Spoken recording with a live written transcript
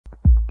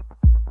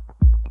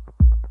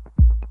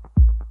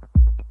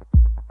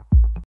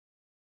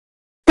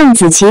邓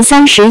紫棋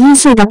31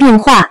岁的变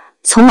化，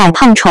从矮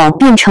胖丑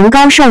变成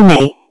高瘦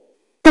美。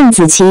邓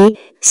紫棋，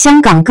香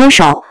港歌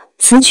手、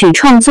词曲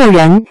创作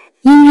人、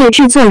音乐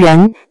制作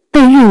人，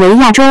被誉为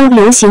亚洲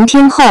流行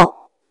天后。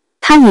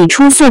她以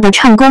出色的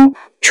唱功、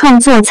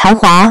创作才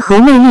华和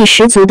魅力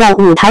十足的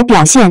舞台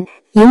表现，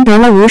赢得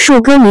了无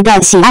数歌迷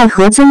的喜爱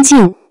和尊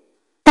敬。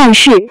但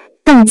是，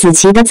邓紫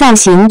棋的造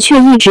型却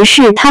一直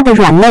是她的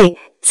软肋，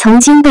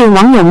曾经被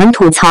网友们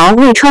吐槽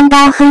为穿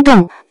搭黑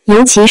洞，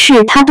尤其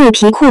是她对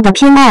皮裤的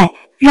偏爱，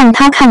让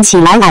她看起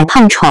来矮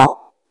胖丑。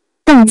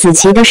邓紫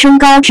棋的身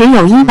高只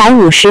有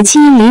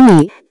157厘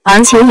米，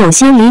而且有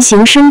些梨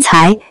形身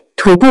材，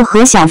腿部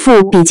和小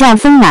腹比较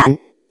丰满。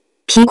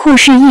皮裤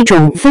是一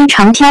种非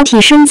常挑剔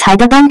身材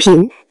的单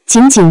品，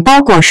紧紧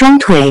包裹双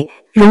腿，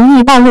容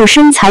易暴露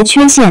身材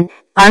缺陷，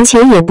而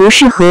且也不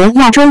适合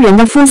亚洲人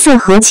的肤色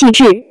和气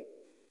质。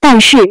但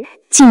是，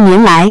近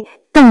年来，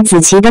邓紫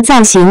棋的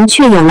造型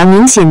却有了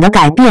明显的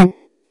改变。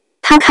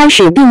她开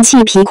始摒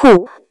弃皮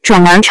裤，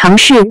转而尝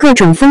试各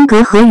种风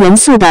格和元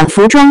素的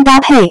服装搭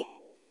配。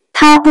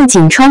她不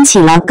仅穿起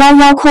了高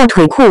腰阔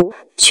腿裤、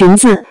裙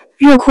子、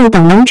热裤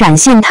等能展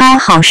现她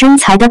好身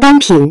材的单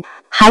品，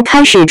还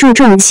开始注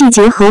重细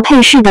节和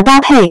配饰的搭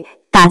配，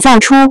打造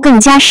出更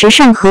加时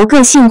尚和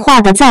个性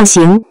化的造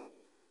型。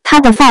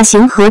她的发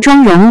型和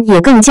妆容也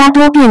更加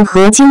多变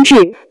和精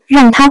致，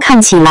让她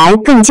看起来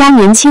更加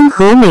年轻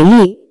和美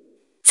丽。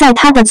在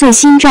她的最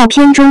新照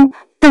片中，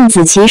邓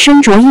紫棋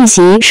身着一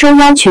袭收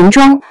腰裙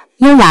装，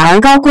优雅而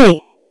高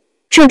贵。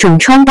这种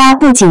穿搭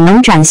不仅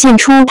能展现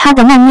出她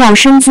的曼妙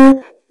身姿，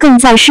更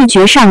在视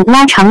觉上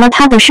拉长了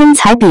她的身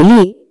材比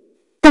例。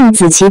邓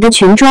紫棋的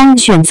裙装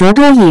选择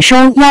多以收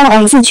腰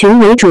S 裙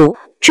为主，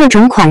这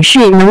种款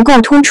式能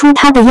够突出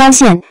她的腰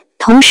线，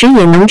同时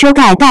也能遮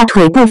盖大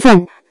腿部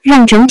分，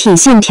让整体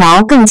线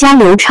条更加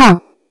流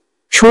畅。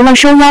除了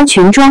收腰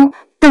裙装，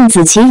邓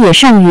紫棋也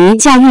善于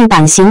驾驭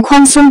版型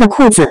宽松的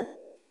裤子。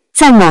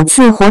在某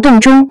次活动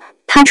中，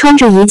她穿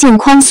着一件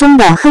宽松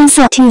的黑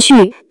色 T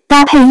恤，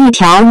搭配一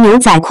条牛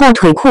仔阔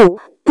腿裤，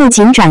不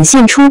仅展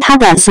现出她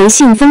的随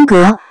性风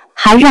格，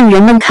还让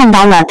人们看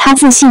到了她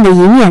自信的一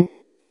面。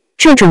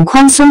这种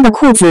宽松的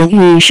裤子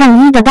与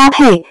上衣的搭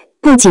配，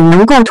不仅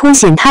能够凸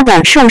显她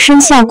的瘦身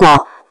效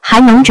果，还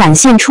能展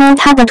现出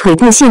她的腿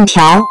部线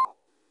条。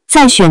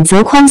在选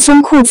择宽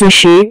松裤子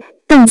时，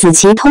邓紫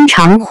棋通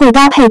常会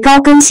搭配高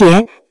跟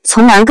鞋，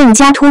从而更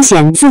加凸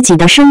显自己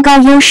的身高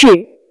优势。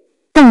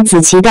邓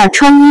紫棋的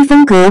穿衣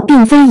风格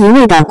并非一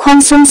味的宽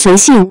松随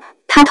性，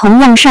她同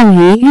样善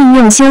于运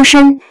用修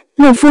身、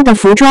露肤的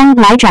服装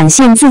来展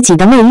现自己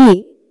的魅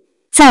力。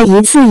在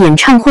一次演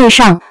唱会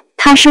上，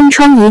她身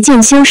穿一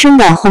件修身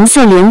的红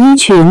色连衣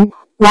裙，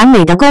完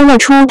美的勾勒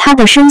出她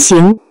的身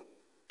形。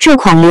这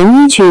款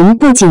连衣裙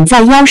不仅在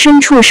腰身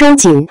处收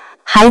紧，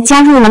还加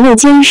入了露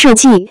肩设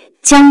计，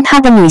将她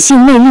的女性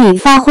魅力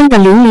发挥得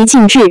淋漓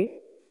尽致。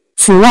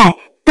此外，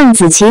邓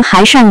紫棋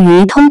还善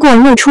于通过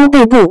露出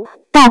背部、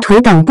大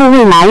腿等部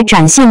位来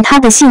展现她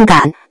的性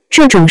感，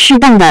这种适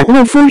当的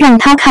露肤让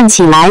她看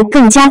起来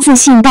更加自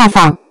信大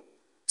方。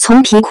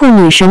从皮裤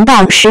女神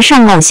到时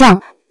尚偶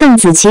像，邓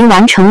紫棋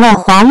完成了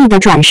华丽的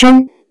转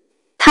身。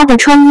她的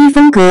穿衣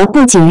风格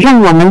不仅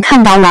让我们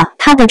看到了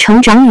她的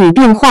成长与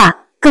变化，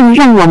更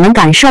让我们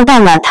感受到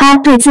了她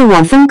对自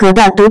我风格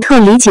的独特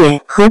理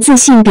解和自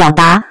信表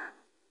达。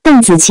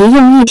邓紫棋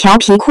用一条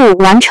皮裤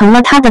完成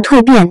了她的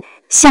蜕变，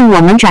向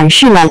我们展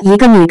示了一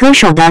个女歌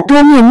手的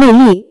多面魅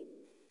力。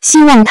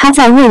希望她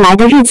在未来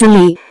的日子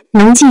里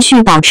能继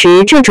续保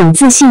持这种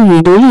自信与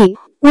独立，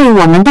为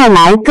我们带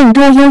来更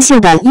多优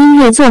秀的音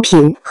乐作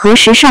品和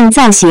时尚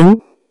造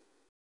型。